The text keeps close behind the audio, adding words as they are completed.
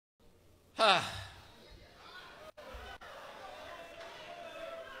The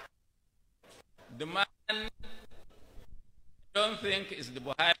man I don't think is the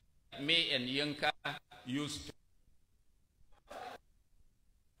Buhari me and Yinka used to.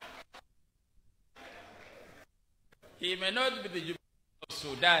 He may not be the Jubilee of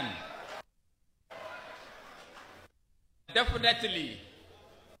Sudan. Definitely,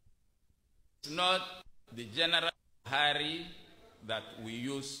 it's not the General Buhari that we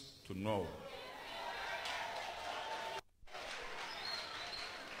used to know.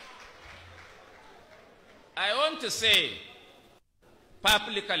 I want to say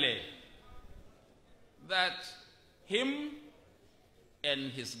publicly that him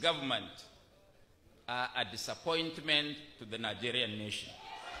and his government are a disappointment to the Nigerian nation.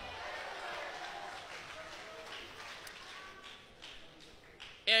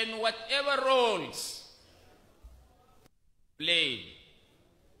 And whatever roles played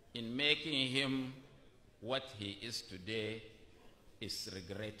in making him what he is today is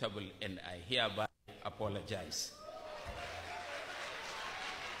regrettable, and I hereby apologize.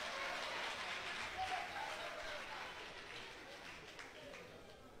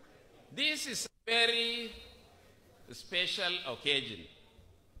 This is a very special occasion.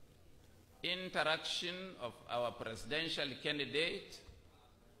 Interaction of our presidential candidate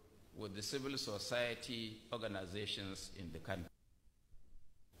with the civil society organizations in the country.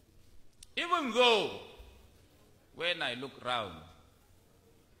 Even though, when I look around,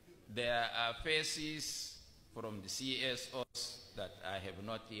 there are faces from the CSOs that I have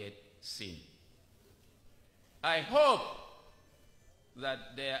not yet seen. I hope that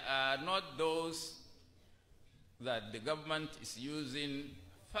there are not those that the government is using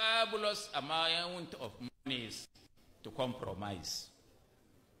fabulous amount of monies to compromise.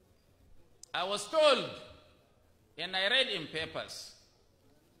 I was told, and I read in papers,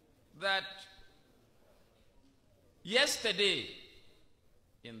 that yesterday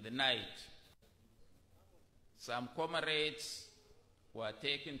in the night, some comrades were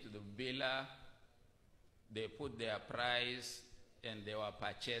taken to the villa, they put their price, and they were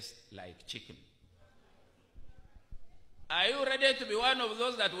purchased like chicken. Are you ready to be one of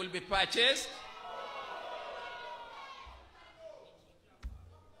those that will be purchased?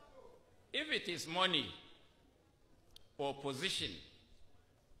 If it is money or position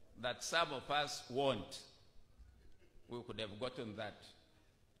that some of us want, we could have gotten that.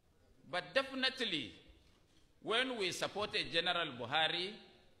 But definitely, when we supported General Buhari,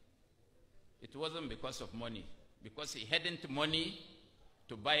 it wasn't because of money, because he hadn't money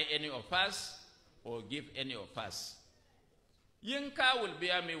to buy any of us or give any of us. Yinka will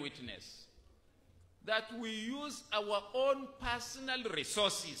bear me witness that we use our own personal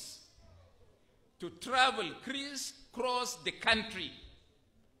resources to travel, crisscross the country,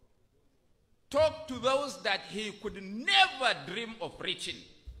 talk to those that he could never dream of reaching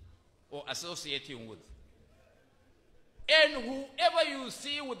or associating with. And whoever you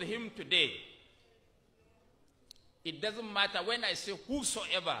see with him today, it doesn't matter. When I say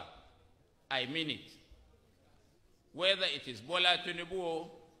whosoever, I mean it. Whether it is Bola Tinubu,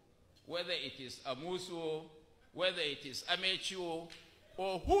 whether it is Amusu, whether it is Amechi,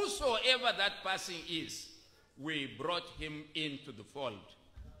 or whosoever that person is, we brought him into the fold.